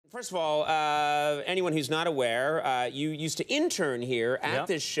First of all, anyone who's not aware, you used to intern here at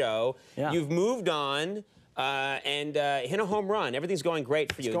this show. Yeah. You've moved on and hit a home run. Everything's going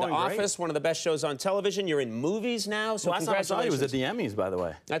great for you. The Office, one of the best shows on television. You're in movies now, so last time I saw you was at the Emmys, by the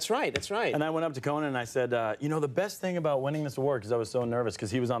way. That's right, that's right. And I went up to Conan and I said, you know, the best thing about winning this award, because I was so nervous,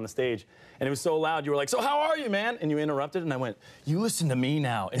 because he was on the stage, and it was so loud, you were like, so how are you, man? And you interrupted, and I went, you listen to me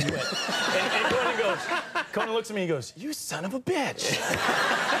now. And you went, and Conan looks at me and goes, you son of a bitch.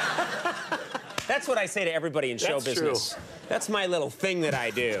 That's what I say to everybody in show business. True. That's my little thing that I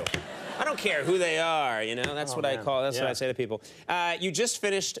do. I don't care who they are, you know? That's what I call, that's what I say to people. You just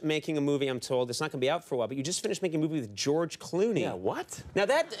finished making a movie, I'm told. It's not gonna be out for a while, but you just finished making a movie with George Clooney. Yeah, what? Now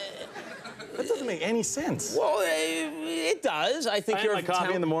that doesn't make any sense. Well, it does. I think you're. I had my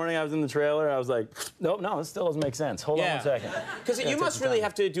coffee in the morning. I was in the trailer. I was like, nope, no, this still doesn't make sense. Hold on one second. Because you must really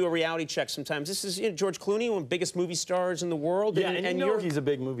have to do a reality check sometimes. This is George Clooney, one of the biggest movie stars in the world. Yeah, and you know he's a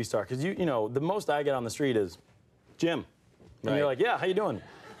big movie star. Because you know, the most I get on the street is, Jim. And you're like, yeah, how you doing?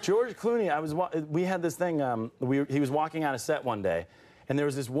 George Clooney, we had this thing, he was walking out of set one day, and there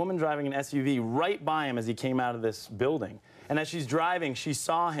was this woman driving an SUV right by him as he came out of this building. And as she's driving, she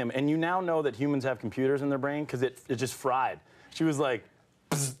saw him, and you now know that humans have computers in their brain, because it just fried. She was like,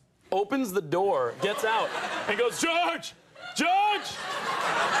 psst, opens the door, gets out, and goes, George! George!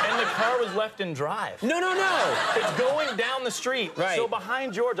 And the car was left in drive. No, no, no! It's going down the street. Right. So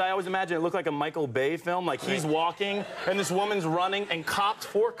behind George, I always imagine it looked like a Michael Bay film, like he's walking, and this woman's running, and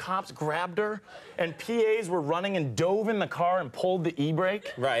four cops grabbed her, and PAs were running and dove in the car and pulled the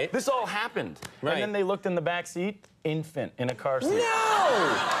e-brake. Right. This all happened. Right. And then they looked in the back seat, infant in a car seat.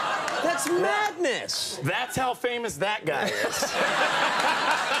 No! That's madness! That's how famous that guy is.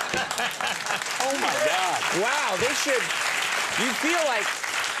 Oh, my God. Wow, they should... You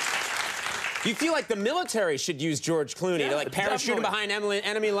feel like the military should use George Clooney to like parachute him behind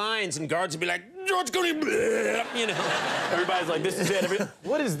enemy lines, and guards would be like, George Clooney, bleh, you know. Everybody's like, this is it.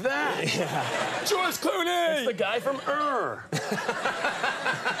 What is that? Yeah. George Clooney! It's the guy from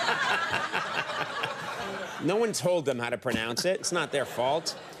No one told them how to pronounce it. It's not their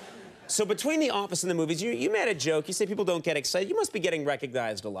fault. So between The Office and the movies, you made a joke. You say people don't get excited. You must be getting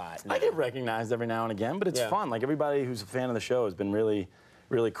recognized a lot. I get recognized every now and again, but it's fun. Like, everybody who's a fan of the show has been really,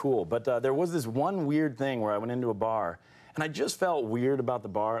 really cool. But there was this one weird thing where I went into a bar, and I just felt weird about the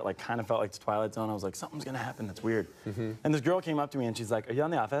bar. It, like, kind of felt like the Twilight Zone. I was like, something's gonna happen that's weird. And this girl came up to me, and she's like, are you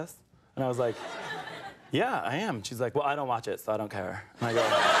on The Office? And I was like, yeah, I am. She's like, well, I don't watch it, so I don't care. And I go...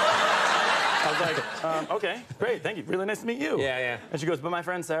 I was like, okay, great, thank you. Really nice to meet you. Yeah, yeah. And she goes, but my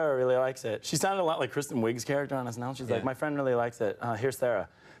friend Sarah really likes it. She sounded a lot like Kristen Wiig's character on SNL. She's like, my friend really likes it. Here's Sarah.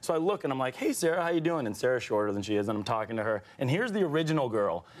 So I look and I'm like, hey, Sarah, how you doing? And Sarah's shorter than she is, and I'm talking to her. And here's the original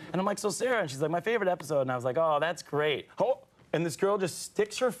girl. And I'm like, so Sarah, and she's like, my favorite episode. And I was like, oh, that's great. Oh. And this girl just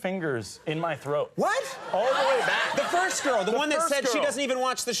sticks her fingers in my throat. What? All the way back. The first girl, the one that said she doesn't even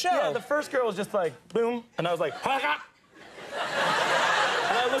watch the show. Yeah, the first girl was just like, boom. And I was like,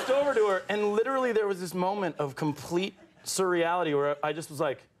 and I looked over to her, and literally there was this moment of complete surreality where I just was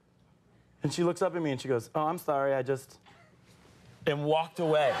like, and she looks up at me and she goes, oh, I'm sorry, and walked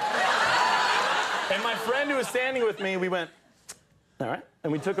away. And my friend who was standing with me, we went, all right,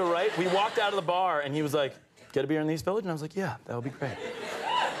 and we took a right. We walked out of the bar, and he was like, get a beer in the East Village? And I was like, yeah, that would be great.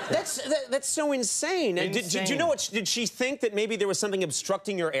 That's so insane. Did you know what? Did she think that maybe there was something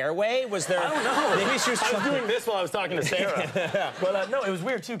obstructing your airway? Was there? I don't know. Maybe she was. I was doing this while I was talking to Sarah. But no, it was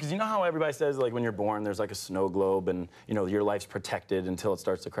weird too, because you know how everybody says like when you're born there's like a snow globe and you know your life's protected until it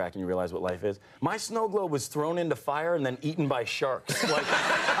starts to crack and you realize what life is. My snow globe was thrown into fire and then eaten by sharks. Like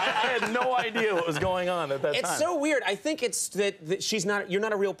I had no idea what was going on at that time. It's so weird. I think it's that she's not. You're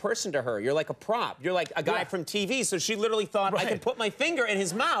not a real person to her. You're like a prop. You're like a guy from TV. So she literally thought I could put my finger in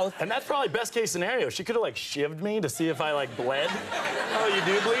his mouth. And that's probably best case scenario. She could have like shivved me to see if I like bled. Oh, you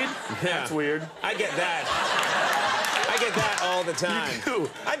do bleed? Yeah. That's weird. I get that. I get that all the time. You do.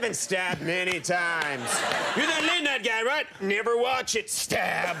 I've been stabbed many times. You're that late night guy, right? Never watch it.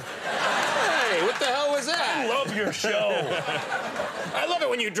 Stab. Hey, what the hell was that? I love your show. I love it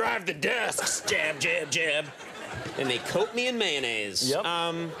when you drive the desks. Jab, jab, jab. And they coat me in mayonnaise. Yep.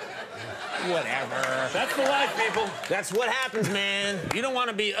 Whatever. That's the life, people. That's what happens, man. You don't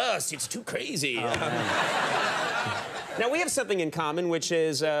want to be us. It's too crazy. Now, we have something in common, which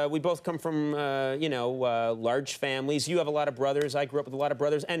is we both come from, large families. You have a lot of brothers. I grew up with a lot of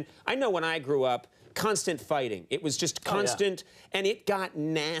brothers. And I know when I grew up, constant fighting. It was just constant, and it got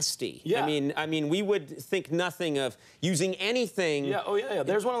nasty. Yeah. I mean, we would think nothing of using anything. Yeah, oh, yeah, yeah.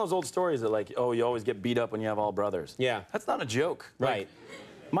 There's one of those old stories that, like, oh, you always get beat up when you have all brothers. Yeah. That's not a joke. Right.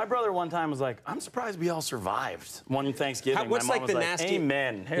 My brother one time was like, I'm surprised we all survived one Thanksgiving. What's My mom like was the like, nasty?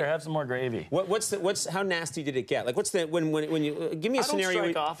 Amen. Here, have some more gravy. How nasty did it get? Like, what's the when you give me a scenario? I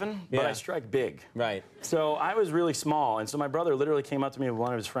don't strike often, but I strike big. Right. So I was really small, and so my brother literally came up to me with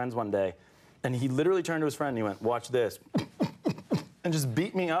one of his friends one day, and he literally turned to his friend and he went, "Watch this." And just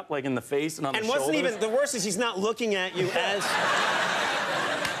beat me up like in the face and on the shoulders. And wasn't even the worst is he's not looking at you as.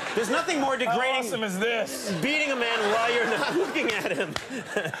 There's nothing more degrading. How awesome is this? Beating a man while you're not looking at him.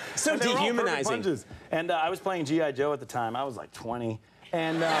 So dehumanizing. And I was playing G.I. Joe at the time. I was like 20.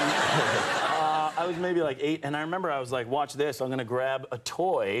 And I was maybe like 8. And I remember I was like, watch this. I'm going to grab a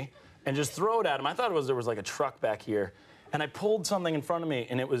toy and just throw it at him. I thought there was like a truck back here. And I pulled something in front of me,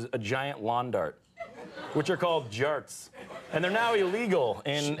 and it was a giant lawn dart, which are called jarts. And they're now illegal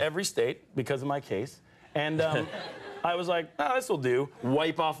in every state because of my case. And I was like, oh, this will do.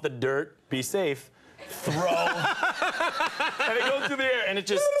 Wipe off the dirt, be safe, throw. And it goes through the air, and it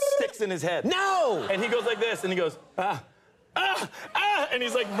just sticks in his head. No! And he goes like this, and he goes, ah, ah, ah, and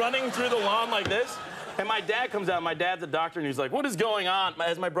he's like running through the lawn like this. And my dad comes out, my dad's a doctor, and he's like, what is going on?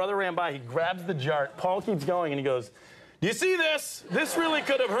 As my brother ran by, he grabs the jart. Paul keeps going, and he goes, do you see this? This really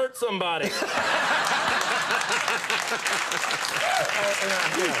could have hurt somebody.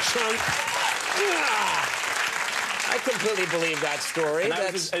 I completely believe that story.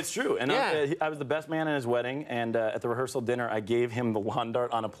 It's true. And I was the best man at his wedding, and at the rehearsal dinner, I gave him the lawn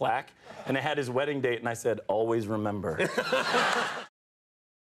dart on a plaque, and it had his wedding date, and I said, always remember.